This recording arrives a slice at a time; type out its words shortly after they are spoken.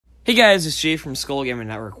Hey guys, it's Jay from Skull Gaming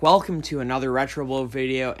Network. Welcome to another Retro Blow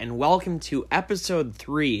video, and welcome to episode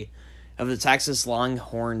 3 of the Texas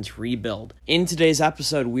Longhorns rebuild. In today's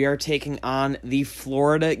episode, we are taking on the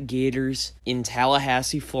Florida Gators in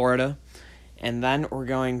Tallahassee, Florida, and then we're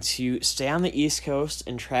going to stay on the East Coast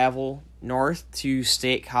and travel north to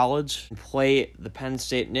State College and play the Penn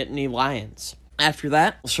State Nittany Lions. After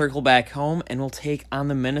that, we'll circle back home and we'll take on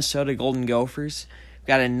the Minnesota Golden Gophers. We've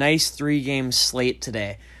got a nice 3-game slate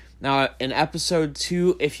today. Now, in episode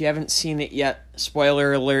 2, if you haven't seen it yet,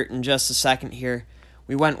 spoiler alert in just a second here,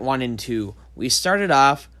 we went 1-2. We started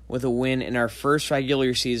off with a win in our first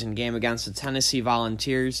regular season game against the Tennessee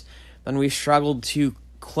Volunteers. Then we struggled to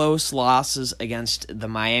close losses against the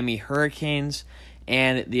Miami Hurricanes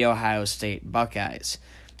and the Ohio State Buckeyes.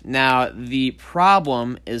 Now, the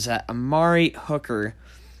problem is that Amari Hooker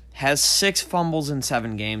has 6 fumbles in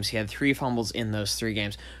 7 games. He had 3 fumbles in those 3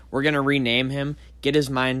 games. We're going to rename him, get his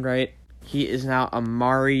mind right. He is now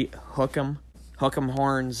Amari Hookem. Hookem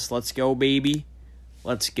Horns, let's go, baby.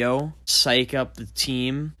 Let's go. Psych up the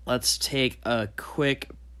team. Let's take a quick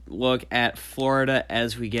look at Florida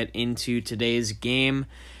as we get into today's game.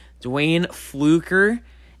 Dwayne Fluker,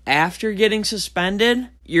 after getting suspended,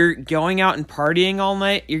 you're going out and partying all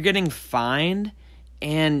night, you're getting fined,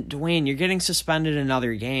 and Dwayne, you're getting suspended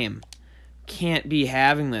another game. Can't be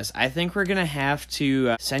having this. I think we're going to have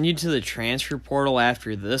to send you to the transfer portal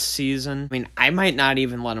after this season. I mean, I might not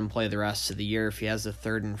even let him play the rest of the year if he has a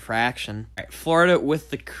 3rd infraction. All right, Florida with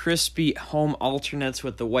the crispy home alternates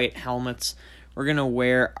with the white helmets. We're going to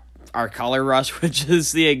wear our color rush, which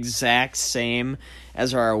is the exact same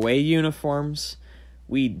as our away uniforms.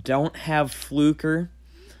 We don't have Fluker.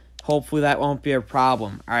 Hopefully that won't be a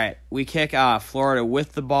problem. All right, we kick off. Florida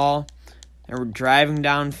with the ball. And we're driving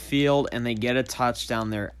downfield, and they get a touchdown.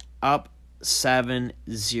 They're up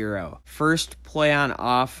 7-0. First play on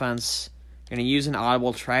offense. Going to use an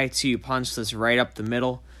audible. Try to punch this right up the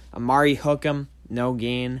middle. Amari Hookem, no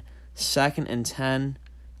gain. 2nd and 10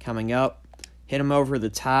 coming up. Hit him over the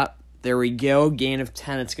top. There we go. Gain of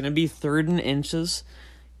 10. It's going to be 3rd and inches.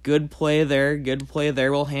 Good play there. Good play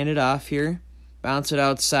there. We'll hand it off here. Bounce it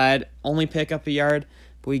outside. Only pick up a yard,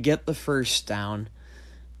 but we get the first down.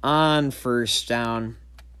 On first down,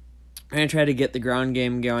 we're going to try to get the ground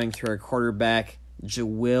game going through our quarterback,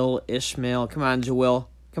 Jawil Ishmael. Come on, Jawil.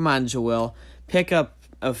 Come on, Jawil. Pick up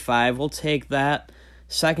a 5. We'll take that.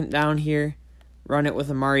 2nd down here. Run it with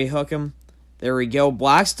Amari Hookem. There we go.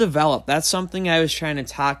 Blocks develop. That's something I was trying to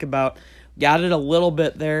talk about. Got it a little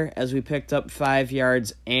bit there as we picked up 5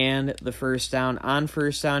 yards and the first down. On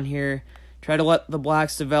first down here, try to let the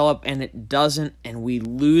blocks develop, and it doesn't, and we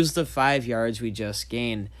lose the 5 yards we just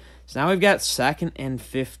gained. So now we've got 2nd and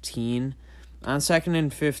 15. On 2nd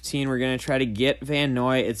and 15, we're going to try to get Van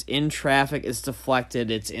Noy. It's in traffic. It's deflected.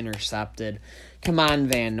 It's intercepted. Come on,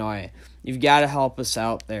 Van Noy. You've got to help us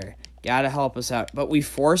out there. Got to help us out. But we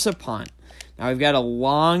force a punt. Now we've got a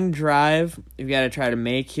long drive we've got to try to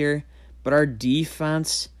make here, but our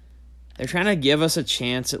defense, they're trying to give us a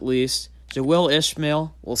chance at least. Jawil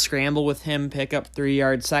Ishmael, will scramble with him, pick up 3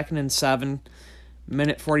 yards, 2nd and 7,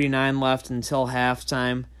 minute 49 left until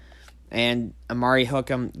halftime, and Amari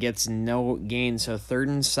Hookem gets no gain, so 3rd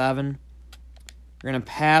and 7. We're going to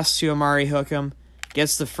pass to Amari Hookem,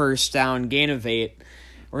 gets the first down, gain of 8.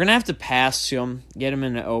 We're going to have to pass to him, get him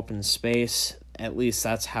in an open space, at least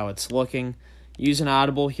that's how it's looking. Use an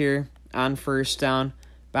audible here on first down.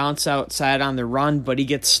 Bounce outside on the run, but he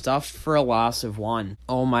gets stuffed for a loss of 1.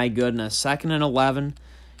 Oh my goodness. 2nd and 11.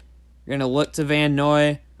 We're going to look to Van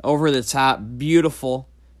Noy over the top. Beautiful,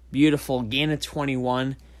 beautiful. Gain of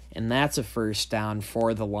 21, and that's a first down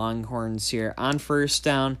for the Longhorns here. On first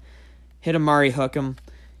down, hit Amari Hookem.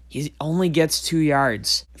 He only gets 2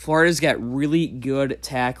 yards. Florida's got really good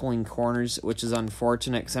tackling corners, which is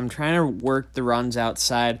unfortunate because I'm trying to work the runs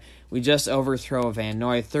outside. We just overthrow Van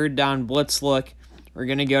Noy. 3rd down, blitz look. We're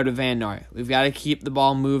going to go to Van Noy. We've got to keep the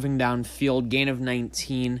ball moving downfield. Gain of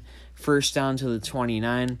 19. First down to the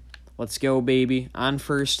 29. Let's go, baby. On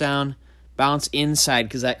first down, bounce inside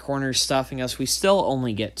because that corner is stuffing us. We still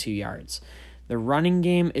only get 2 yards. The running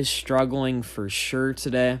game is struggling for sure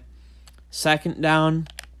today. 2nd down,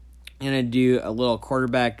 I'm going to do a little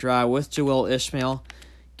quarterback draw with Jawil Ishmael.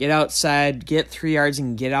 Get outside, get 3 yards,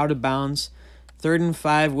 and get out of bounds. 3rd and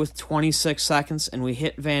 5 with 26 seconds, and we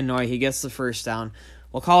hit Van Noy. He gets the first down.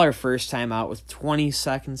 We'll call our first time out with 20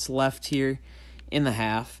 seconds left here in the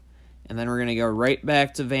half. And then we're going to go right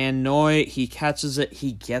back to Van Noy. He catches it.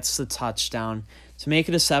 He gets the touchdown to make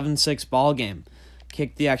it a 7-6 ball game.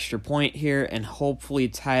 Kick the extra point here and hopefully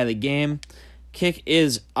tie the game. Kick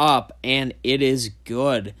is up, and it is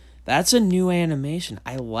good. That's a new animation.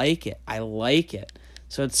 I like it.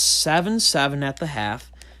 So it's 7-7 at the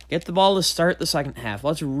half. Get the ball to start the second half.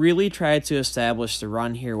 Let's really try to establish the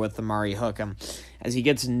run here with Amari Hookham as he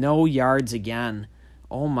gets no yards again.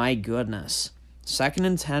 Oh my goodness. 2nd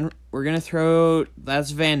and 10. We're going to throw,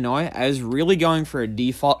 that's Van Noy. I was really going for a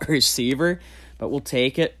default receiver, but we'll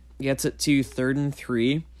take it. Gets it to 3rd and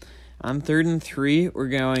 3. On 3rd and 3, we're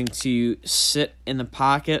going to sit in the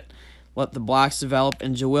pocket, let the blocks develop,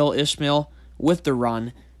 and Jaleel Ishmael with the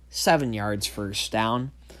run. 7 yards, first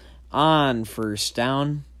down. On first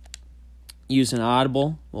down, use an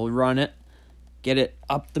audible. We'll run it. Get it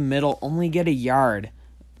up the middle. Only get a yard.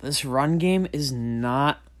 This run game is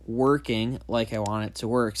not working like I want it to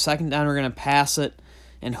work. 2nd down, we're going to pass it,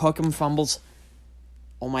 and Hookham fumbles.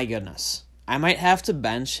 Oh my goodness. I might have to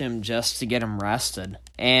bench him just to get him rested.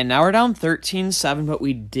 And now we're down 13-7, but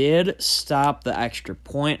we did stop the extra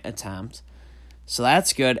point attempt. So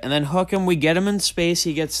that's good. And then Hookham, we get him in space.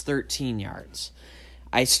 He gets 13 yards.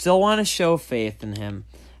 I still want to show faith in him.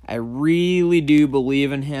 I really do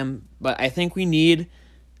believe in him, but I think we need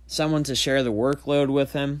someone to share the workload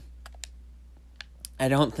with him. I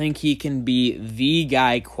don't think he can be the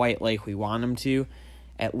guy quite like we want him to,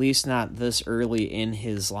 at least not this early in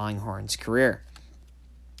his Longhorns career.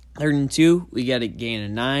 3rd and 2, we get a gain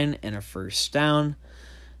of 9 and a first down.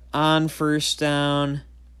 On first down,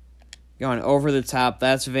 going over the top,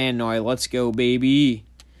 that's Van Noy. Let's go, baby.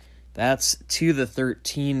 That's to the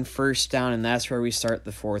 13, first down, and that's where we start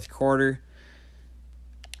the 4th quarter.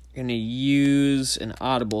 Going to use an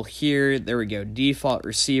audible here. There we go. Default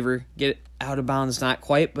receiver. Get it out of bounds, not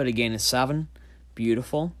quite, but a gain of 7.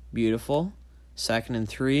 Beautiful, beautiful. 2nd and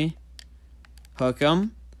 3.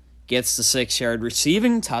 Hookham gets the 6-yard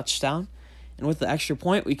receiving touchdown. And with the extra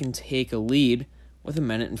point, we can take a lead with 1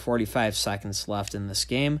 minute and 45 seconds left in this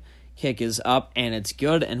game. Kick is up, and it's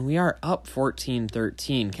good, and we are up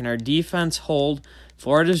 14-13. Can our defense hold?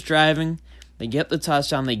 Florida's driving. They get the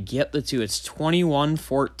touchdown. They get the 2. It's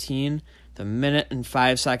 21-14. The 1 minute and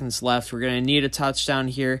 5 seconds left. We're going to need a touchdown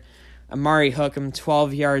here. Amari Hookham,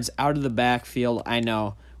 12 yards out of the backfield. I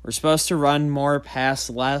know. We're supposed to run more, pass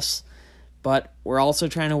less, but we're also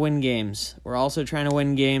trying to win games.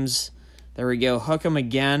 There we go. Hookham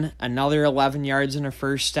again. Another 11 yards and a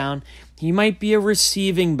first down. He might be a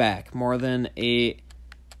receiving back more than a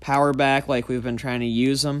power back like we've been trying to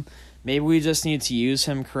use him. Maybe we just need to use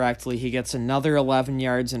him correctly. He gets another 11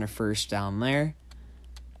 yards and a first down there.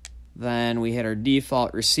 Then we hit our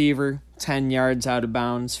default receiver. 10 yards out of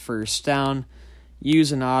bounds, first down.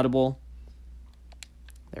 Use an audible.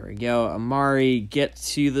 There we go. Amari, get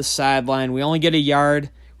to the sideline. We only get a yard.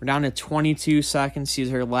 We're down to 22 seconds.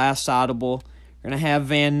 He's our last audible. We're going to have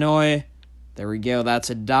Van Noy. There we go. That's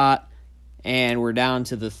a dot. And we're down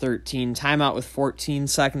to the 13. Timeout with 14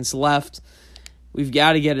 seconds left. We've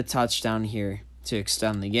got to get a touchdown here to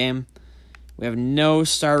extend the game. We have no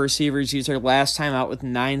star receivers. Use our last timeout with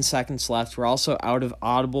 9 seconds left. We're also out of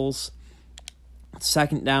audibles.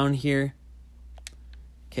 2nd down here.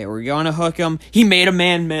 Okay, we're going to Hookham. He made a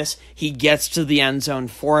man miss. He gets to the end zone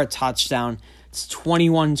for a touchdown. It's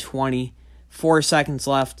 21-20. 4 seconds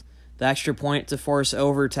left. The extra point to force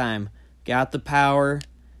overtime. Got the power.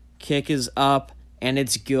 Kick is up, and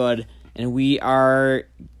it's good. And we are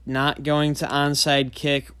not going to onside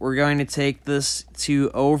kick. We're going to take this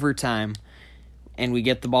to overtime. And we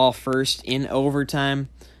get the ball first in overtime.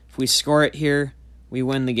 If we score it here, we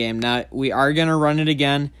win the game. Now, we are going to run it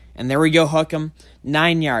again. And there we go, Hookham.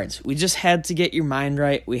 9 yards. We just had to get your mind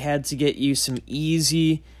right. We had to get you some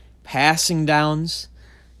easy passing downs.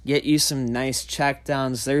 Get you some nice check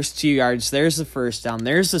downs. There's 2 yards. There's the first down.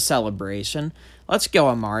 There's the celebration. Let's go,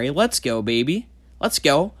 Amari. Let's go, baby. Let's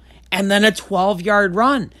go. And then a 12-yard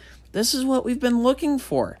run. This is what we've been looking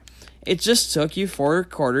for. It just took you 4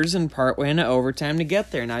 quarters and partway into overtime to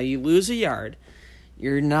get there. Now you lose a yard.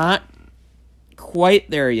 You're not quite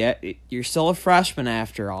there yet. You're still a freshman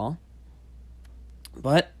after all.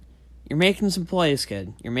 But you're making some plays,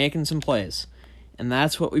 kid. You're making some plays. And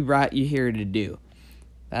that's what we brought you here to do.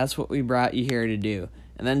 That's what we brought you here to do.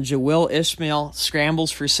 And then Jaleel Ishmael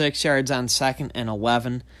scrambles for 6 yards on 2nd and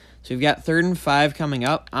 11. So we've got 3rd and 5 coming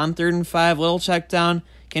up. On 3rd and 5, little check down.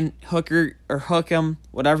 Can Hooker or Hookham,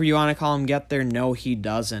 whatever you want to call him, get there? No, he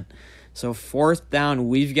doesn't. So 4th down,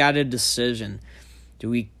 we've got a decision. Do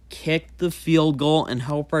we kick the field goal and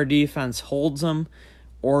hope our defense holds them,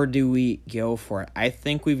 or do we go for it? I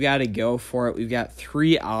think we've got to go for it. We've got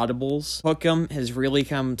 3 audibles. Hookham has really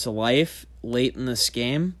come to life late in this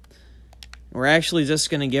game. We're actually just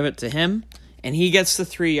going to give it to him, and he gets the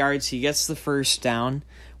 3 yards. He gets the first down.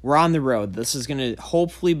 we're on the road. This is going to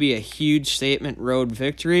hopefully be a huge statement road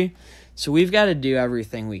victory. So we've got to do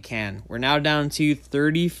everything we can. We're now down to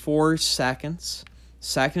 34 seconds,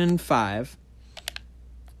 2nd and 5.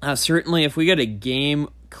 Certainly, if we get a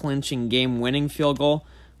game-clinching, game-winning field goal,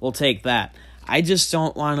 we'll take that. I just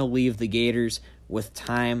don't want to leave the Gators with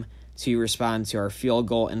time to respond to our field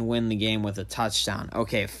goal and win the game with a touchdown.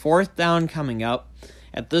 Okay, 4th down coming up.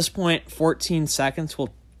 At this point, 14 seconds.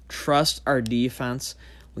 We'll trust our defense.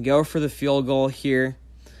 We go for the field goal here.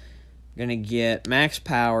 We're going to get max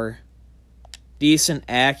power, decent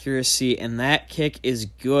accuracy, and that kick is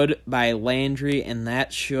good by Landry, and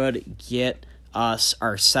that should get us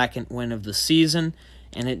our 2nd win of the season.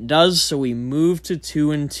 And it does, so we move to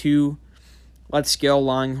 2-2. Let's go,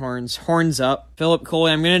 Longhorns. Horns up. Philip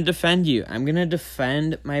Coley, I'm going to defend you. I'm going to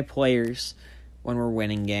defend my players when we're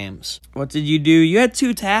winning games. What did you do? You had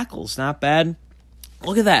 2 tackles. Not bad.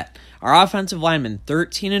 Look at that. Our offensive linemen,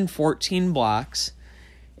 13 and 14 blocks.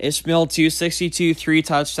 Ishmael, 262, 3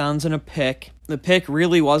 touchdowns, and a pick. The pick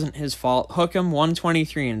really wasn't his fault. Hookem,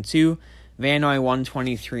 123 and 2. Van Noy,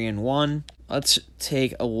 123 and 1. Let's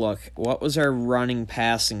take a look. What was our running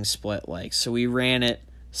passing split like? So we ran it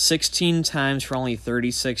 16 times for only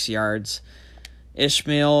 36 yards.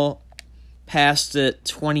 Ishmael passed it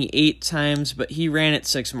 28 times, but he ran it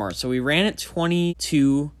 6 more. So we ran it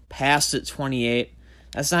 22, passed it 28.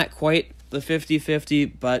 That's not quite the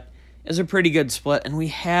 50-50, but it's a pretty good split. And we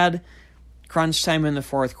had crunch time in the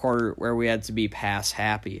 4th quarter where we had to be pass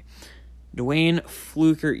happy. Dwayne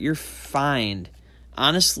Fluker, you're fined.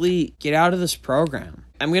 Honestly, get out of this program.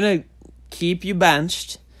 I'm going to keep you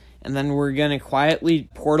benched, and then we're going to quietly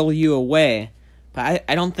portal you away. But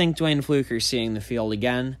I don't think Dwayne Fluker's seeing the field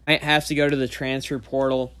again. I might have to go to the transfer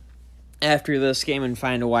portal after this game and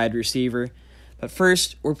find a wide receiver. But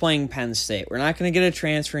first, we're playing Penn State. We're not going to get a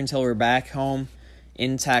transfer until we're back home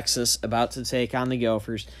in Texas, about to take on the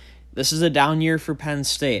Gophers. This is a down year for Penn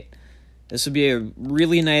State. This would be a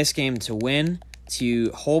really nice game to win, to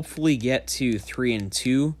hopefully get to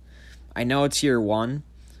 3-2. I know it's year 1.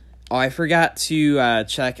 Oh, I forgot to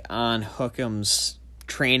check on Hookem's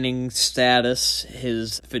training status,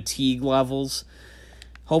 his fatigue levels.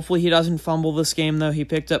 Hopefully he doesn't fumble this game, though. He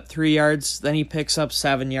picked up 3 yards, then he picks up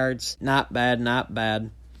 7 yards. Not bad, not bad.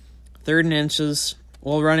 3rd and inches.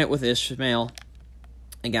 We'll run it with Ishmael.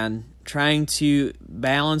 Again, trying to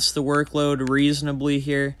balance the workload reasonably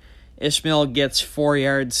here. Ishmael gets 4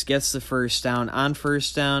 yards, gets the 1st down. On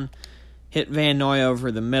 1st down, hit Van Noy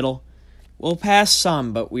over the middle. We'll pass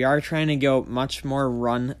some, but we are trying to go much more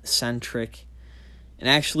run-centric and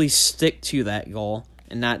actually stick to that goal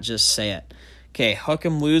and not just say it. Okay,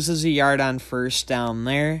 Hookem loses a yard on 1st down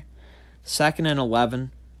there. 2nd and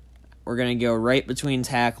 11. We're going to go right between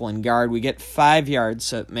tackle and guard. We get 5 yards,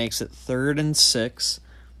 so it makes it 3rd and 6.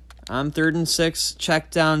 On 3rd and 6, check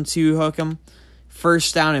down to Hookem.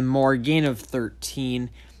 1st down and more, gain of 13.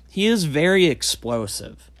 He is very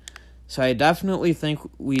explosive. So I definitely think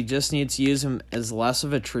we just need to use him as less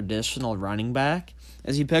of a traditional running back,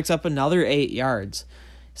 as he picks up another 8 yards.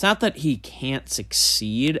 It's not that he can't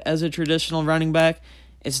succeed as a traditional running back.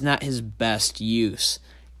 It's not his best use.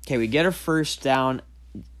 Okay, we get a 1st down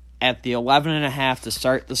at the 11.5 to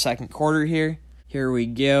start the 2nd quarter here. Here we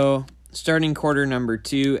go. Starting quarter number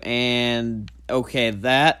 2, and okay,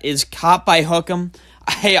 that is caught by Hookem.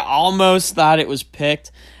 I almost thought it was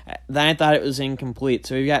picked. Then I thought it was incomplete.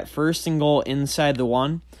 So we've got 1st and goal inside the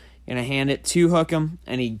 1. Gonna hand it to Hookem,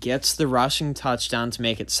 and he gets the rushing touchdown to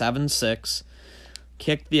make it 7-6.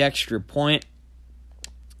 Kick the extra point,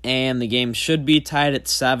 and the game should be tied at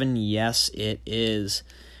 7. Yes, it is.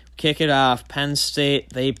 Kick it off. Penn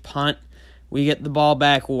State, they punt. We get the ball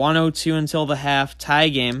back. 1:02 until the half. Tie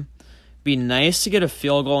game. Be nice to get a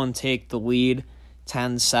field goal and take the lead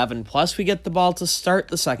 10-7. Plus, we get the ball to start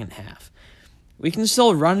the 2nd half. We can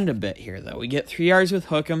still run it a bit here, though. We get 3 yards with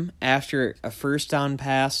Hookem after a 1st down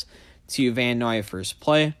pass to Van Noy first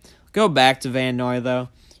play. Go back to Van Noy, though.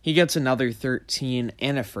 He gets another 13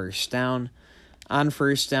 and a 1st down. On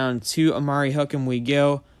 1st down to Amari Hookem we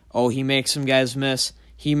go. Oh, he makes some guys miss.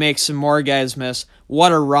 He makes some more guys miss.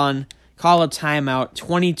 What a run. Call a timeout.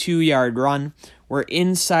 22-yard run. We're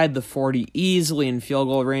inside the 40 easily in field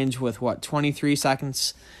goal range with, 23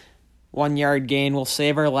 seconds? 1 yard gain. We'll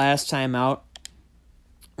save our last timeout.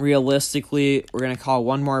 Realistically, we're going to call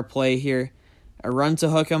one more play here. A run to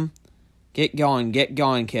Hookem. Get going,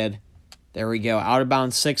 kid. There we go. Out of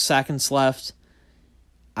bounds, 6 seconds left.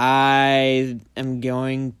 I am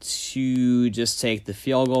going to just take the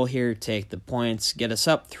field goal here, take the points, get us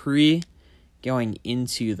up 3 going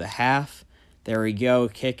into the half. There we go.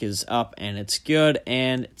 Kick is up, and it's good.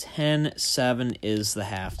 And 10-7 is the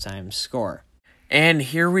halftime score. And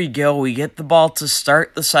here we go. We get the ball to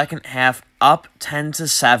start the second half, up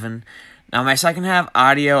 10-7. Now, my second half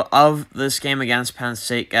audio of this game against Penn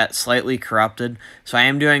State got slightly corrupted, so I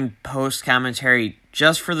am doing post-commentary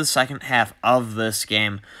just for the second half of this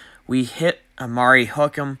game. We hit Amari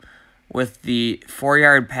Hookem with the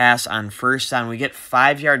 4-yard pass on first down. We get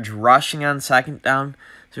 5 yards rushing on second down.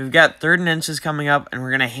 So we've got 3rd and inches coming up, and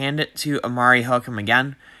we're going to hand it to Amari Hookem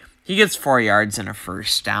again. He gets 4 yards and a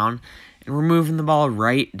first down, and we're moving the ball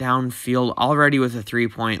right downfield already with a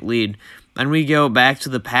 3-point lead. Then we go back to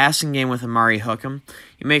the passing game with Amari Hookem.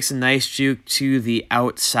 He makes a nice juke to the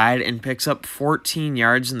outside and picks up 14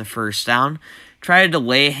 yards in the first down. Try a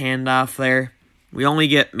delay handoff there. We only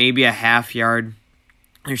get maybe a half yard.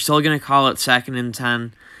 They're still going to call it 2nd and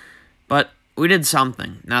 10, but we did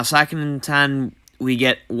something. Now, 2nd and 10, we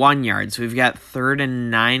get 1 yard, so we've got 3rd and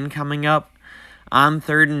 9 coming up. On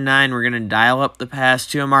 3rd and 9, we're going to dial up the pass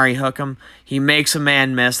to Amari Hookem. He makes a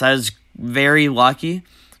man miss. That is very lucky.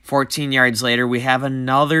 14 yards later, we have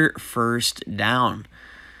another first down.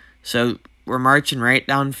 So we're marching right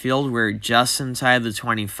downfield. We're just inside the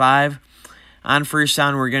 25. On first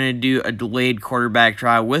down, we're going to do a delayed quarterback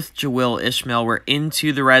draw with Jawill Ishmael. We're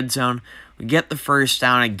into the red zone. We get the first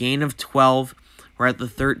down, a gain of 12. We're at the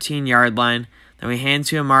 13-yard line. Then we hand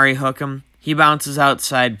to Amari Hookem. He bounces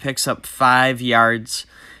outside, picks up 5 yards.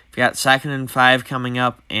 We've got 2nd and 5 coming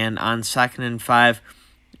up, and on 2nd and 5,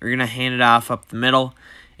 we're going to hand it off up the middle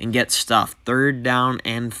and get stuffed. 3rd down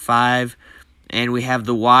and 5, and we have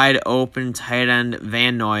the wide open tight end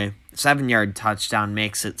Van Noy. 7-yard touchdown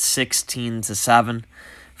makes it 16-7.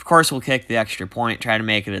 Of course, we'll kick the extra point, try to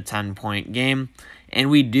make it a 10-point game, and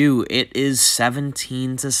we do. It is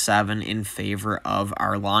 17-7 in favor of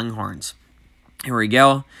our Longhorns. Here we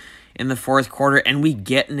go in the fourth quarter, and we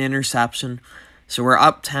get an interception. So we're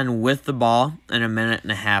up 10 with the ball and a minute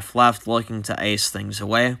and a half left, looking to ice things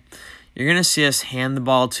away. You're going to see us hand the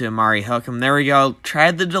ball to Amari Hookem. There we go.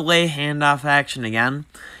 Tried the delay handoff action again.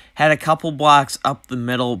 Had a couple blocks up the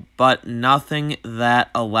middle, but nothing that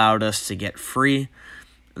allowed us to get free.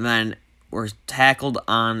 And then we're tackled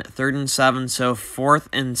on 3rd and 7, so 4th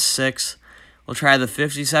and 6. We'll try the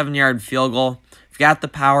 57-yard field goal. We've got the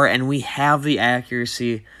power, and we have the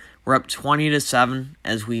accuracy. We're up 20-7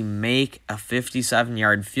 as we make a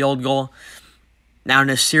 57-yard field goal. Now,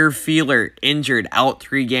 Nasir Feeler injured, out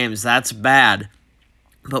 3 games. That's bad.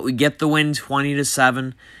 But we get the win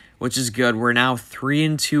 20-7, which is good. We're now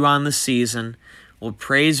 3-2 on the season. We'll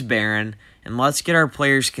praise Barron, and let's get our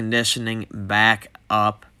players' conditioning back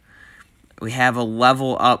up. We have a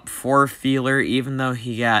level up for Feeler, even though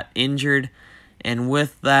he got injured. And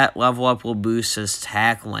with that level up, will boost his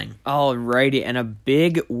tackling. Alrighty, and a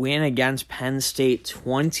big win against Penn State,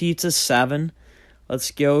 20-7. Let's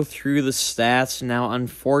go through the stats. Now,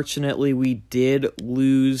 unfortunately, we did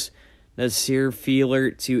lose Nasir Feeler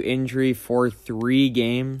to injury for 3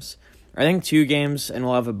 games. I think 2 games, and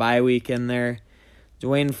we'll have a bye week in there.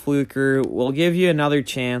 Dwayne Fluker, we'll give you another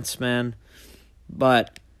chance, man.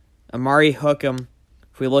 But Amari Hookem,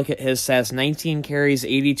 if we look at his stats, 19 carries,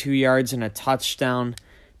 82 yards, and a touchdown.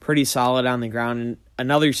 Pretty solid on the ground. And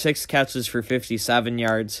another 6 catches for 57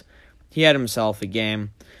 yards. He had himself a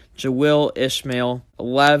game. Jawill Ishmael,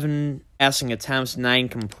 11 passing attempts, 9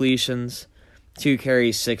 completions, 2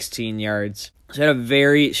 carries, 16 yards. So he had a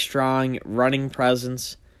very strong running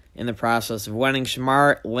presence in the process of winning.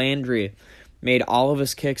 Shamar Landry made all of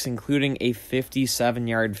his kicks, including a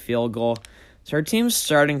 57-yard field goal. So our team's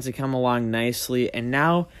starting to come along nicely, and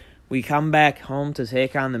now we come back home to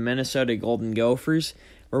take on the Minnesota Golden Gophers,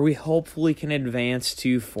 where we hopefully can advance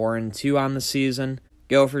to 4-2 on the season.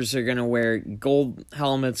 Gophers are going to wear gold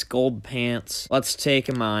helmets, gold pants. Let's take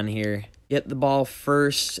them on here. Get the ball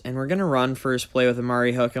first, and we're going to run first play with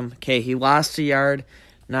Amari Hookem. Okay, he lost a yard,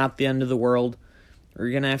 not the end of the world.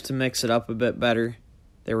 We're going to have to mix it up a bit better.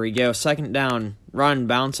 There we go. 2nd down, run,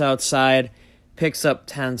 bounce outside. Picks up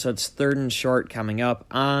 10, so it's 3rd and short coming up.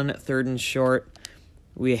 On 3rd and short,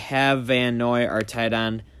 we have Van Noy, our tight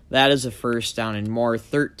end. That is a first down and more,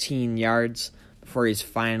 13 yards before he's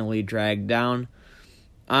finally dragged down.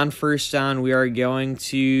 On first down, we are going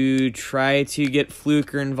to try to get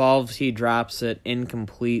Fluker involved. He drops it,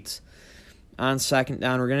 incomplete. On 2nd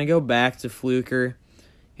down, we're going to go back to Fluker.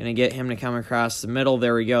 Going to get him to come across the middle.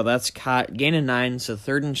 There we go. That's caught. Gain of 9, so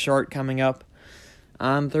 3rd and short coming up.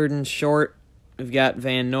 On 3rd and short, we've got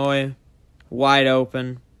Van Noy wide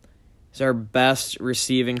open. He's our best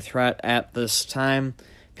receiving threat at this time.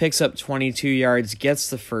 Picks up 22 yards, gets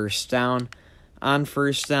the first down. On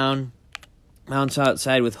first down, mounts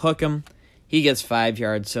outside with Hookem. He gets 5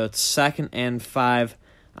 yards, so it's 2nd and 5.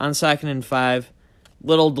 On 2nd and 5,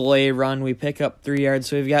 little delay run. We pick up 3 yards,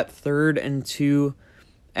 so we've got 3rd and 2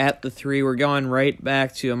 at the 3. We're going right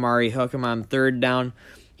back to Amari Hookham on 3rd down.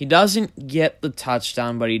 He doesn't get the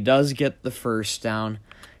touchdown, but he does get the 1st down.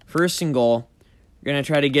 1st and goal. We're going to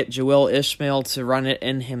try to get Jaleel Ishmael to run it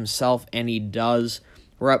in himself, and he does.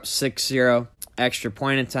 We're up 6-0. Extra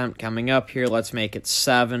point attempt coming up here. Let's make it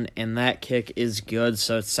 7, and that kick is good,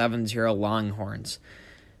 so it's 7-0 Longhorns.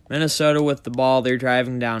 Minnesota with the ball. They're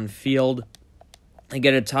driving downfield. They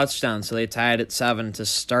get a touchdown, so they tie it at 7 to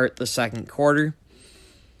start the 2nd quarter.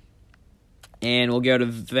 And we'll go to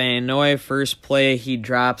Van Noy. First play, he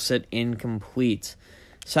drops it incomplete.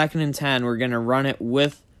 2nd and 10, we're going to run it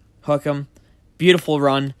with Hookham. Beautiful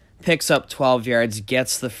run. Picks up 12 yards,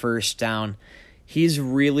 gets the 1st down. He's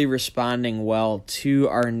really responding well to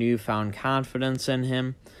our newfound confidence in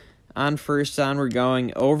him. On 1st down, we're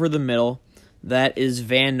going over the middle. That is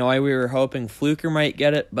Van Noy. We were hoping Fluker might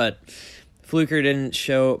get it, but Fluker didn't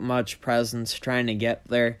show much presence trying to get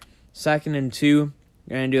there. 2nd and 2,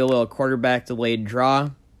 we're going to do a little quarterback delayed draw.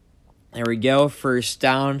 There we go, 1st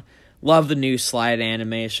down. Love the new slide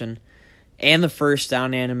animation. And the 1st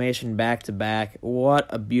down animation back-to-back. What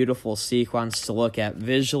a beautiful sequence to look at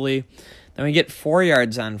visually. Then we get 4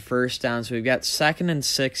 yards on 1st down, so we've got 2nd and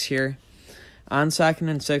 6 here. On 2nd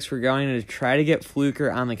and 6, we're going to try to get Fluker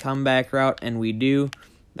on the comeback route, and we do.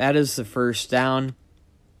 That is the 1st down.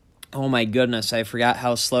 Oh my goodness, I forgot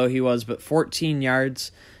how slow he was, but 14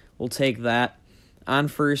 yards. We'll take that. On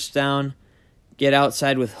 1st down, get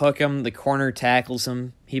outside with Hookham. The corner tackles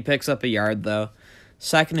him. He picks up a yard, though.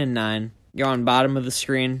 2nd and 9. Go on bottom of the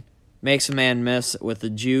screen. Makes a man miss with a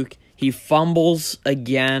juke. He fumbles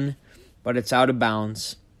again, but it's out of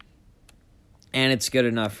bounds. And it's good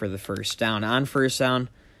enough for the 1st down. On 1st down,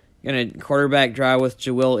 going to quarterback draw with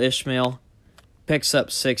Jaleel Ishmael. Picks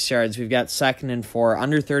up 6 yards. We've got 2nd and 4.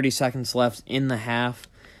 Under 30 seconds left in the half.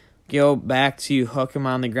 Go back to Hookham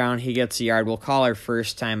on the ground. He gets a yard. We'll call our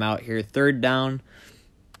 1st time out here. 3rd down.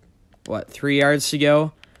 3 yards to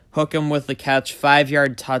go. Hookham with the catch.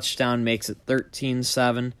 5-yard touchdown makes it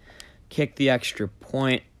 13-7. Kick the extra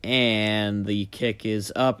point, and the kick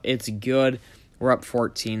is up. It's good. We're up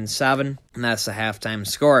 14-7, and that's the halftime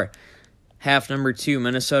score. Half number 2,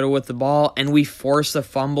 Minnesota with the ball, and we force a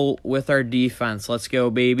fumble with our defense. Let's go,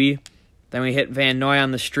 baby. Then we hit Van Noy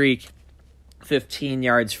on the streak. 15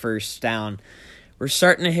 yards 1st down. We're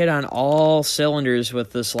starting to hit on all cylinders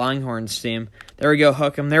with this Longhorns team. There we go,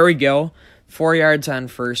 Hookham. There we go. 4 yards on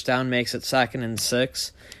 1st down makes it 2nd and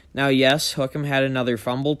 6. Now, yes, Hookham had another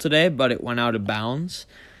fumble today, but it went out of bounds.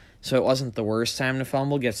 So it wasn't the worst time to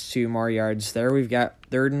fumble. Gets 2 more yards there. We've got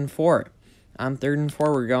 3rd and 4. On 3rd and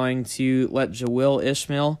 4, we're going to let Jaleel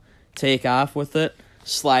Ishmael take off with it.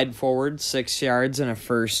 Slide forward 6 yards and a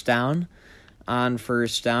 1st down. On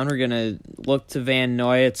 1st down, we're going to look to Van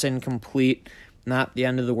Noy. It's incomplete. Not the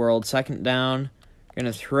end of the world. 2nd down, we're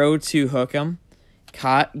going to throw to Hookham.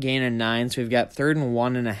 Caught, gain of 9. So we've got 3rd and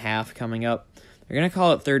 1.5 coming up. They're going to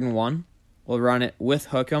call it 3rd and 1. We'll run it with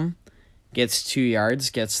Hookham. Gets 2 yards,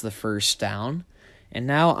 gets the 1st down. And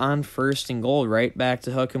now on 1st and goal, right back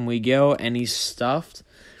to Hookham we go, and he's stuffed.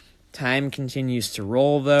 Time continues to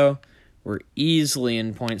roll, though. We're easily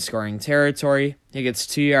in point-scoring territory. He gets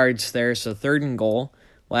 2 yards there, so 3rd and goal.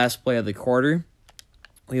 Last play of the quarter.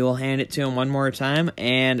 We will hand it to him one more time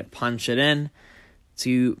and punch it in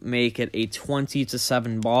to make it a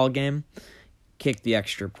 20-7 ball game. Kick the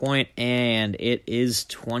extra point, and it is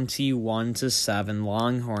 21-7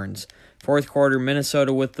 Longhorns. 4th quarter,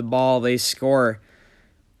 Minnesota with the ball. They score.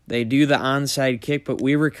 They do the onside kick, but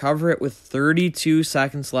we recover it with 32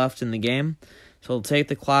 seconds left in the game. So we'll take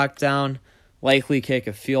the clock down, likely kick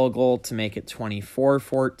a field goal to make it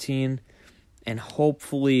 24-14, and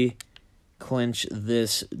hopefully clinch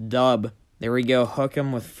this dub. There we go.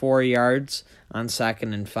 Hookham with 4 yards on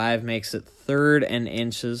 2nd and 5 makes it 3rd and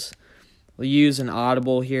inches. We'll use an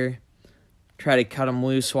audible here. Try to cut him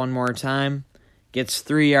loose one more time. Gets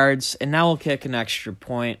 3 yards, and now we'll kick an extra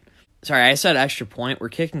point. Sorry, I said extra point. We're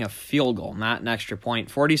kicking a field goal, not an extra point.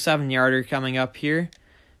 47-yarder coming up here.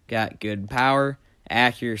 Got good power.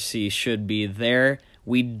 Accuracy should be there.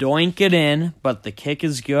 We doink it in, but the kick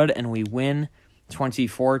is good, and we win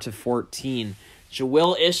 24-14.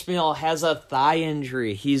 Jaleel Ishmael has a thigh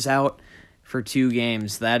injury. He's out for 2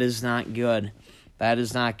 games. That is not good. That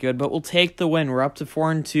is not good, but we'll take the win. We're up to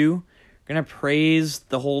 4-2. We're going to praise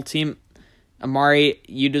the whole team. Amari,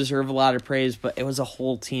 you deserve a lot of praise, but it was a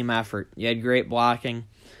whole team effort. You had great blocking.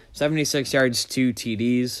 76 yards, 2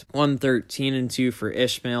 TDs, 113-2 for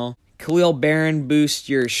Ishmael. Khalil Barron, boost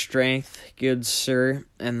your strength, good sir.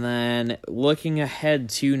 And then looking ahead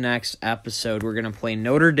to next episode, we're going to play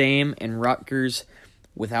Notre Dame and Rutgers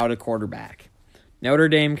without a quarterback. Notre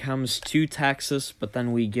Dame comes to Texas, but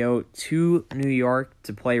then we go to New York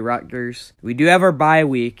to play Rutgers. We do have our bye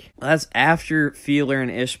week. That's after Fiedler and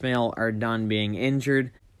Ishmael are done being injured.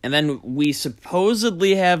 And then we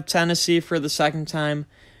supposedly have Tennessee for the second time.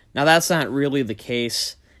 Now, that's not really the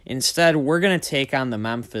case. Instead, we're going to take on the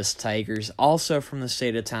Memphis Tigers, also from the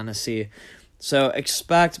state of Tennessee. So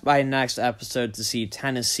expect by next episode to see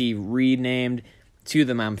Tennessee renamed to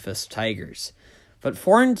the Memphis Tigers. But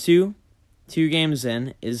 4-2, 2 games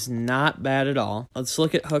in, is not bad at all. Let's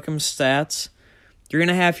look at Hookham's stats.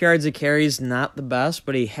 3.5 yards of carry is not the best,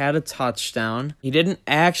 but he had a touchdown. He didn't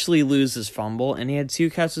actually lose his fumble, and he had 2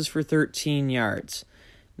 catches for 13 yards.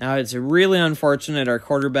 Now, it's really unfortunate our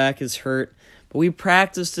quarterback is hurt, but we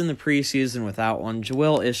practiced in the preseason without one.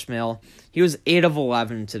 Jalil Ishmael, he was 8 of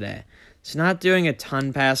 11 today. He's not doing a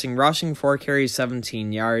ton passing, rushing 4 carries,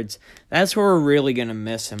 17 yards. That's where we're really going to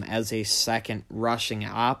miss him as a second rushing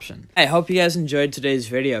option. I hope you guys enjoyed today's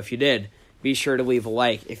video. If you did, be sure to leave a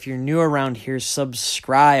like. If you're new around here,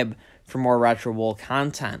 subscribe for more Retro Bowl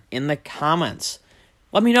content. In the comments,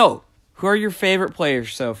 let me know, who are your favorite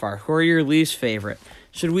players so far? Who are your least favorite?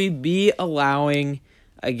 Should we be allowing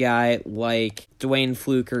a guy like Dwayne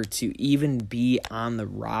Fluker to even be on the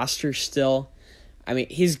roster still? I mean,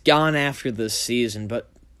 he's gone after this season, but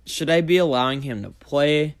should I be allowing him to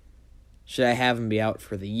play? Should I have him be out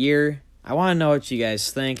for the year? I want to know what you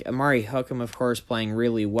guys think. Amari Hookham, of course, playing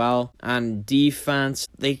really well on defense.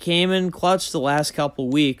 They came in clutch the last couple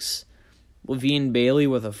weeks. Levine Bailey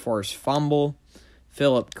with a forced fumble.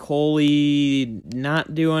 Philip Coley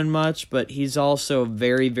not doing much, but he's also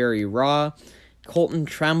very, very raw. Colton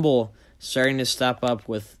Tremble starting to step up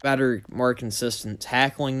with better, more consistent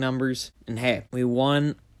tackling numbers. And hey, we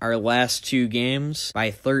won our last 2 games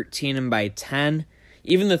by 13 and by 10.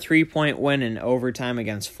 Even the 3-point win in overtime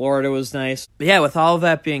against Florida was nice. But yeah, with all of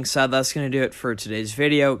that being said, that's going to do it for today's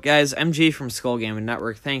video. Guys, MG from Skull Gaming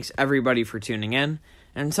Network, thanks everybody for tuning in.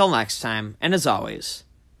 And until next time, and as always,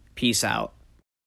 peace out.